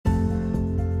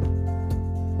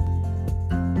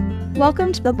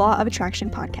Welcome to the Law of Attraction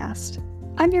podcast.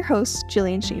 I'm your host,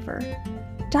 Jillian Schaefer.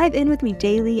 Dive in with me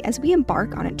daily as we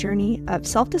embark on a journey of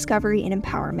self-discovery and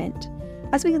empowerment,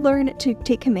 as we learn to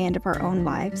take command of our own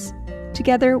lives.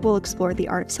 Together, we'll explore the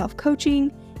art of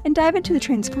self-coaching and dive into the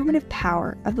transformative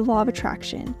power of the Law of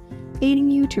Attraction,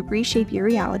 aiding you to reshape your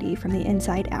reality from the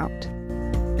inside out.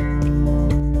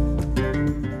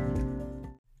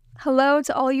 Hello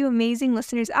to all you amazing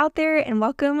listeners out there, and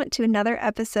welcome to another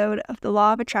episode of the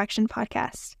Law of Attraction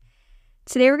podcast.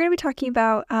 Today we're going to be talking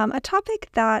about a topic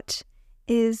that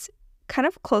is kind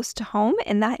of close to home,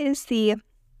 and that is the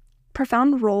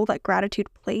profound role that gratitude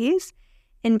plays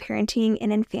in parenting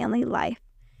and in family life.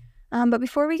 But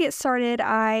before we get started,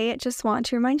 I just want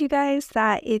to remind you guys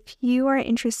that if you are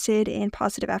interested in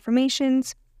positive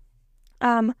affirmations,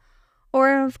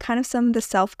 or of kind of some of the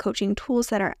self-coaching tools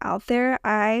that are out there,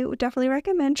 I would definitely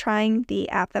recommend trying the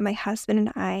app that my husband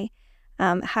and I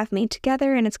have made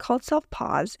together, and it's called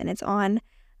Self-Pause, and it's on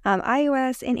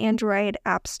iOS and Android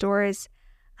app stores.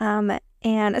 And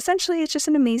essentially, it's just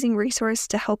an amazing resource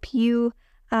to help you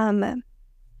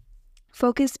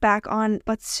focus back on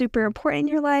what's super important in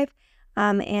your life,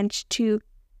 and to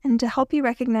help you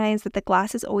recognize that the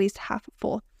glass is always half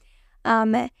full.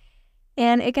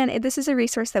 And again, this is a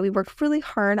resource that we worked really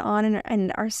hard on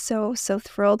and are so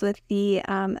thrilled with the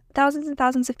thousands and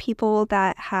thousands of people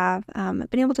that have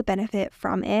been able to benefit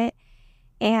from it.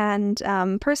 And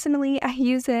personally, I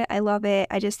use it. I love it.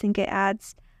 I just think it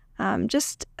adds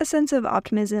just a sense of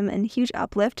optimism and huge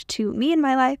uplift to me in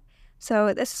my life.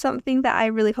 So this is something that I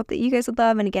really hope that you guys would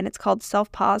love. And again, it's called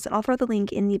Self-Pause, and I'll throw the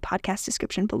link in the podcast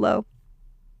description below.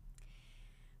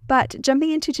 But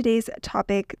jumping into today's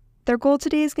topic, their goal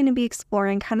today is going to be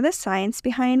exploring kind of the science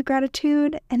behind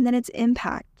gratitude and then its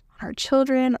impact on our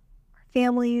children, our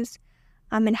families,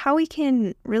 and how we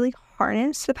can really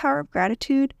harness the power of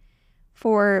gratitude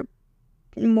for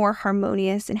more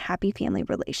harmonious and happy family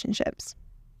relationships.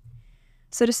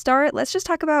 So to start, let's just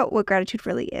talk about what gratitude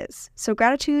really is. So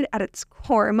gratitude at its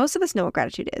core, most of us know what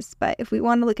gratitude is, but if we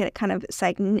want to look at it kind of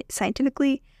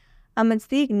scientifically, it's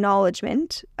the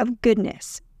acknowledgement of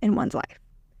goodness in one's life.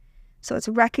 So it's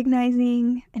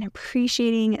recognizing and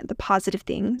appreciating the positive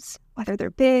things, whether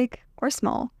they're big or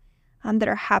small, that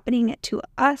are happening to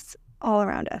us all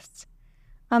around us.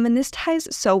 And this ties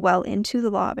so well into the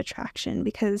law of attraction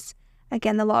because,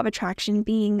 again, the law of attraction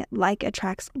being like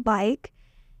attracts like.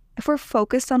 If we're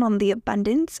focused on the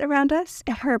abundance around us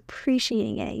and we're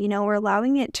appreciating it, we're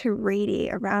allowing it to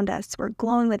radiate around us, we're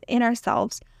glowing within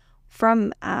ourselves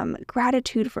from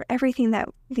gratitude for everything that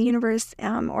the universe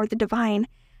or the divine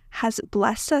has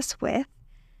blessed us with,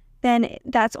 then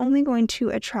that's only going to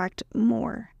attract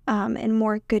more and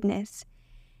more goodness.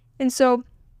 And so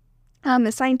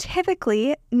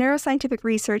scientifically, neuroscientific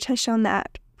research has shown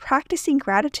that practicing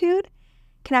gratitude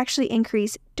can actually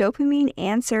increase dopamine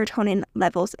and serotonin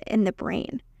levels in the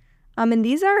brain. And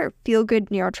these are feel-good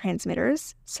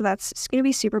neurotransmitters, so that's going to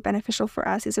be super beneficial for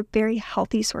us. These are very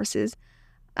healthy sources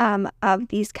of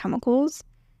these chemicals.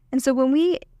 And so when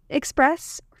we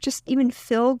express or just even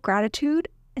feel gratitude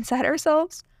inside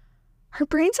ourselves, our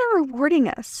brains are rewarding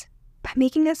us by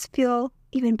making us feel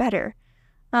even better.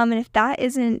 And if that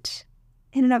isn't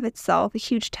in and of itself a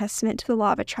huge testament to the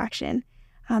law of attraction,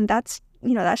 that's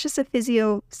just a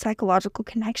physio-psychological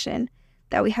connection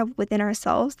that we have within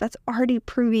ourselves that's already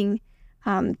proving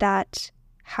that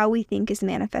how we think is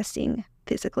manifesting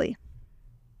physically.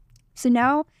 So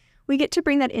now we get to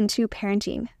bring that into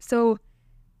parenting. So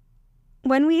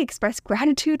when we express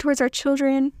gratitude towards our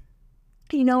children,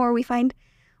 or we find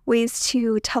ways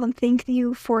to tell them thank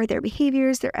you for their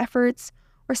behaviors, their efforts,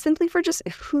 or simply for just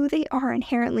who they are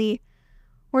inherently,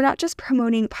 we're not just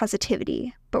promoting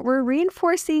positivity, but we're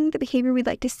reinforcing the behavior we'd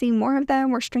like to see more of them.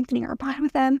 We're strengthening our bond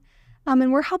with them,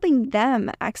 and we're helping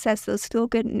them access those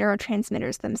feel-good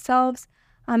neurotransmitters themselves,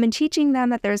 and teaching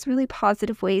them that there's really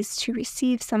positive ways to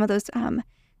receive some of those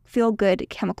feel-good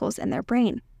chemicals in their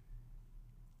brain.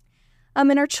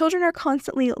 And our children are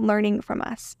constantly learning from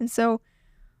us. And so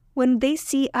when they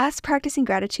see us practicing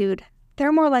gratitude,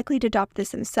 they're more likely to adopt this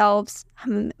themselves.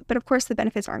 But of course, the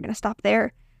benefits aren't going to stop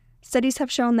there. Studies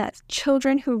have shown that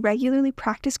children who regularly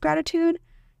practice gratitude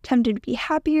tend to be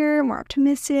happier, more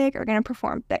optimistic, are going to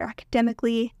perform better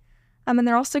academically. And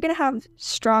they're also going to have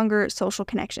stronger social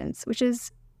connections, which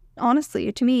is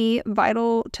honestly, to me,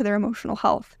 vital to their emotional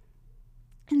health.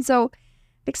 And so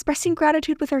expressing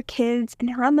gratitude with our kids and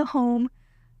around the home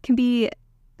can be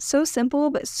so simple,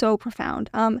 but so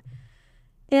profound.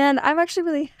 And I'm actually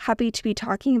really happy to be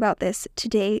talking about this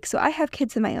today. So I have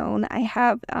kids of my own. I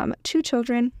have 2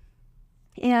 children,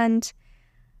 and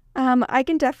I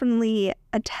can definitely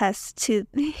attest to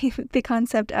the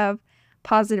concept of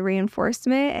positive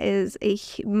reinforcement is a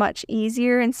much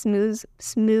easier and smooth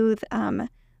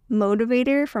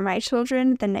motivator for my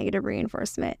children than negative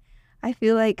reinforcement. I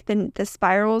feel like the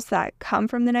spirals that come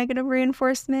from the negative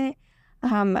reinforcement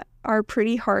are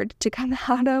pretty hard to come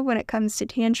out of when it comes to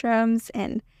tantrums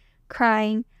and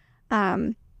crying.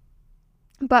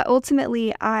 But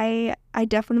ultimately, I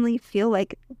definitely feel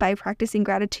like by practicing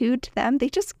gratitude to them, they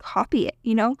just copy it,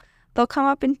 They'll come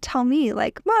up and tell me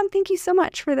like, Mom, thank you so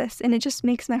much for this. And it just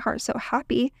makes my heart so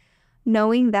happy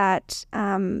knowing that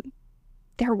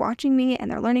they're watching me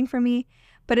and they're learning from me.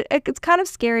 But it's kind of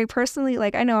scary personally.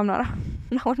 Like, I know I'm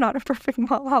not a perfect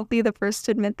mom. I'll be the first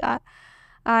to admit that.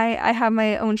 I have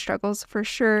my own struggles for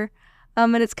sure.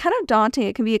 And it's kind of daunting.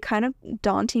 It can be a kind of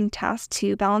daunting task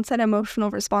to balance that emotional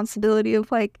responsibility of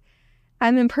like,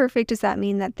 I'm imperfect. Does that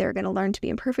mean that they're going to learn to be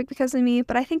imperfect because of me?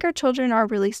 But I think our children are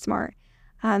really smart.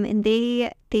 And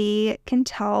they can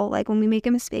tell, like, when we make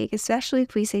a mistake, especially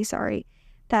if we say sorry,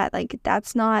 that, like,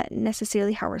 that's not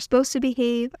necessarily how we're supposed to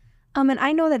behave. And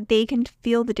I know that they can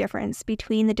feel the difference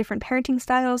between the different parenting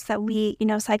styles that we,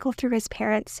 cycle through as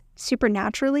parents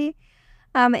supernaturally.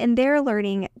 And they're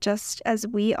learning just as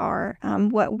we are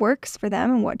what works for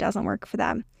them and what doesn't work for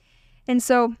them. And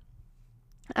so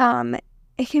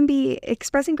it can be,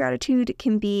 expressing gratitude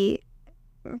can be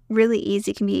really easy.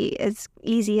 It can be as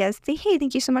easy as say, hey,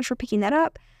 thank you so much for picking that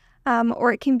up.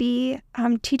 Or it can be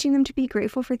teaching them to be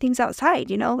grateful for things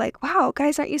outside, like, wow,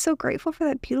 guys, aren't you so grateful for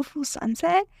that beautiful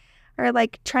sunset? Or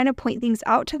like trying to point things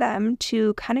out to them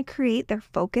to kind of create their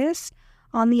focus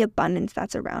on the abundance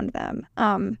that's around them.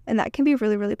 And that can be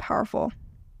really, really powerful.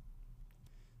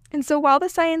 And so while the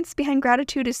science behind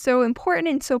gratitude is so important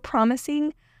and so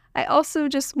promising, I also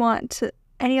just want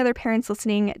any other parents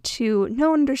listening to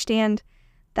know and understand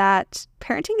that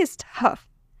parenting is tough.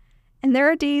 And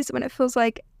there are days when it feels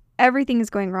like everything is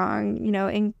going wrong,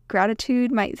 and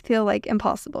gratitude might feel like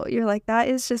impossible. You're like, that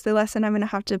is just a lesson I'm going to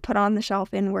have to put on the shelf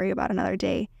and worry about another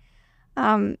day.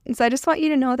 And so I just want you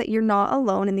to know that you're not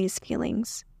alone in these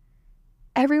feelings.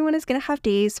 Everyone is going to have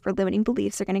days where limiting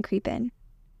beliefs are going to creep in.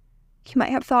 You might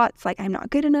have thoughts like, I'm not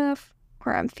good enough,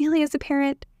 or I'm failing as a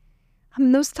parent.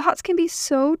 Those thoughts can be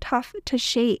so tough to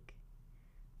shake.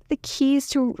 The key is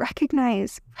to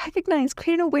recognize,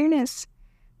 create an awareness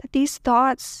that these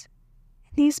thoughts,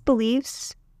 these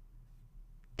beliefs,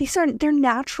 they're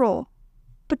natural,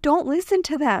 but don't listen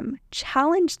to them.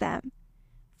 Challenge them.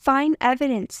 Find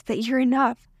evidence that you're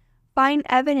enough. Find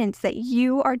evidence that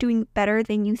you are doing better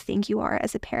than you think you are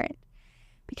as a parent.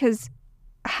 Because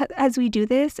as we do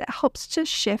this, it helps to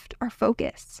shift our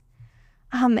focus.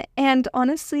 And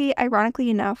honestly, ironically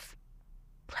enough,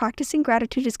 practicing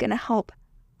gratitude is going to help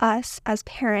us as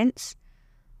parents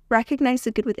recognize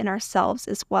the good within ourselves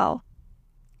as well.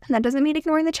 And that doesn't mean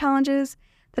ignoring the challenges.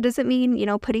 That doesn't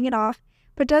mean, putting it off,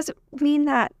 but does mean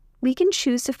that we can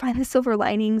choose to find the silver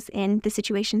linings in the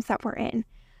situations that we're in.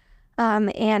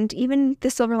 And even the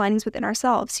silver linings within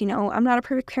ourselves. I'm not a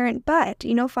perfect parent, but,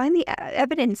 find the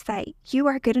evidence that you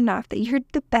are good enough, that you're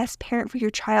the best parent for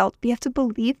your child. We have to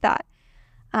believe that.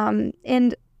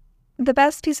 And the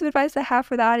best piece of advice I have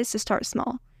for that is to start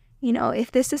small.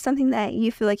 If this is something that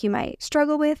you feel like you might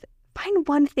struggle with, find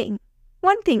one thing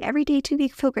every day to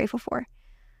feel grateful for.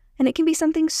 And it can be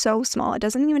something so small. It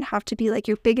doesn't even have to be like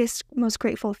your biggest, most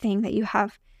grateful thing that you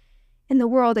have in the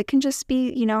world. It can just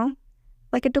be,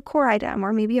 like a decor item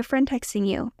or maybe a friend texting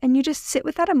you. And you just sit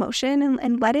with that emotion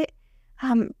and let it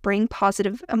bring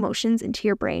positive emotions into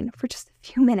your brain for just a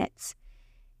few minutes.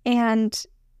 And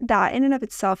that in and of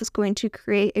itself is going to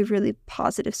create a really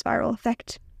positive spiral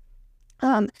effect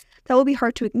that will be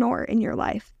hard to ignore in your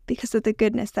life because of the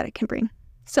goodness that it can bring.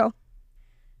 So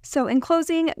in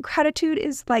closing, gratitude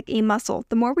is like a muscle.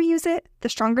 The more we use it, the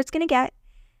stronger it's going to get.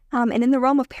 And in the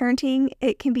realm of parenting,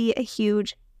 it can be a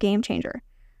huge game changer.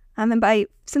 And by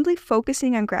simply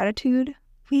focusing on gratitude,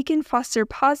 we can foster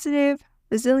positive,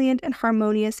 resilient, and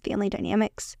harmonious family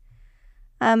dynamics.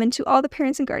 And to all the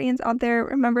parents and guardians out there,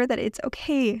 remember that it's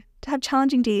okay to have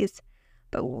challenging days.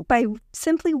 But by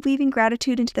simply weaving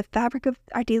gratitude into the fabric of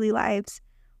our daily lives,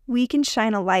 we can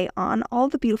shine a light on all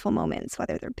the beautiful moments,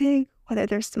 whether they're big, whether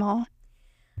they're small.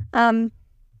 And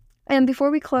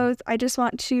before we close, I just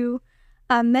want to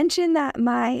mention that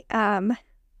my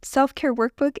self-care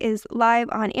workbook is live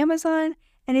on Amazon.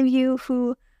 Any of you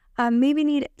who maybe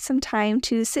need some time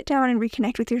to sit down and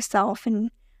reconnect with yourself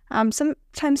and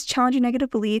sometimes challenge your negative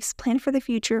beliefs, plan for the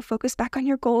future, focus back on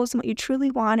your goals and what you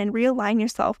truly want, and realign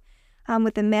yourself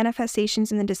with the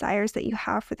manifestations and the desires that you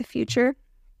have for the future.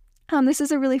 This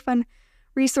is a really fun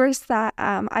resource that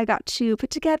I got to put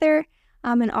together.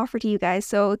 and offer to you guys.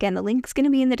 So again, the link's going to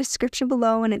be in the description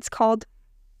below, and it's called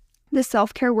the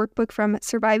Self-Care Workbook from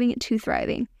Surviving to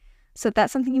Thriving. So if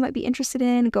that's something you might be interested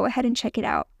in, go ahead and check it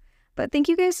out. But thank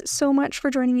you guys so much for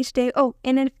joining me today. Oh,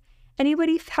 and if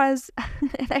anybody has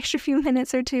an extra few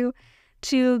minutes or two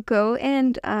to go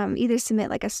and either submit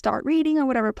like a star rating on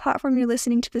whatever platform you're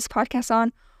listening to this podcast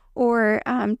on, or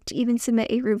to even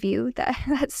submit a review,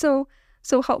 that's so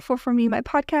helpful for me, my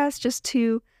podcast, just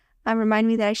to remind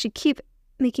me that I should keep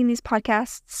making these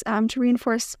podcasts to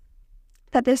reinforce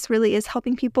that this really is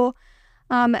helping people,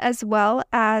 as well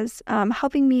as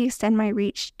helping me extend my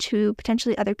reach to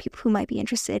potentially other people who might be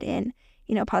interested in,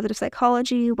 positive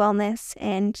psychology, wellness,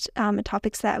 and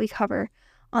topics that we cover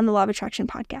on the Law of Attraction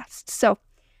podcast. So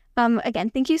again,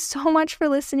 thank you so much for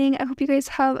listening. I hope you guys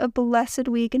have a blessed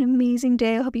week, an amazing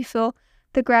day. I hope you feel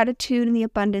the gratitude and the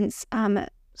abundance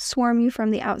swarm you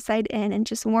from the outside in and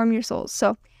just warm your souls.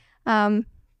 So I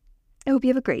hope you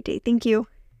have a great day. Thank you.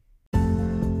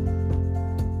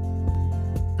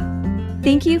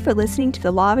 Thank you for listening to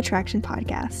the Law of Attraction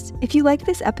podcast. If you like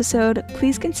this episode,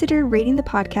 please consider rating the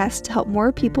podcast to help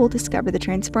more people discover the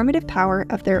transformative power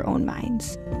of their own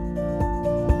minds.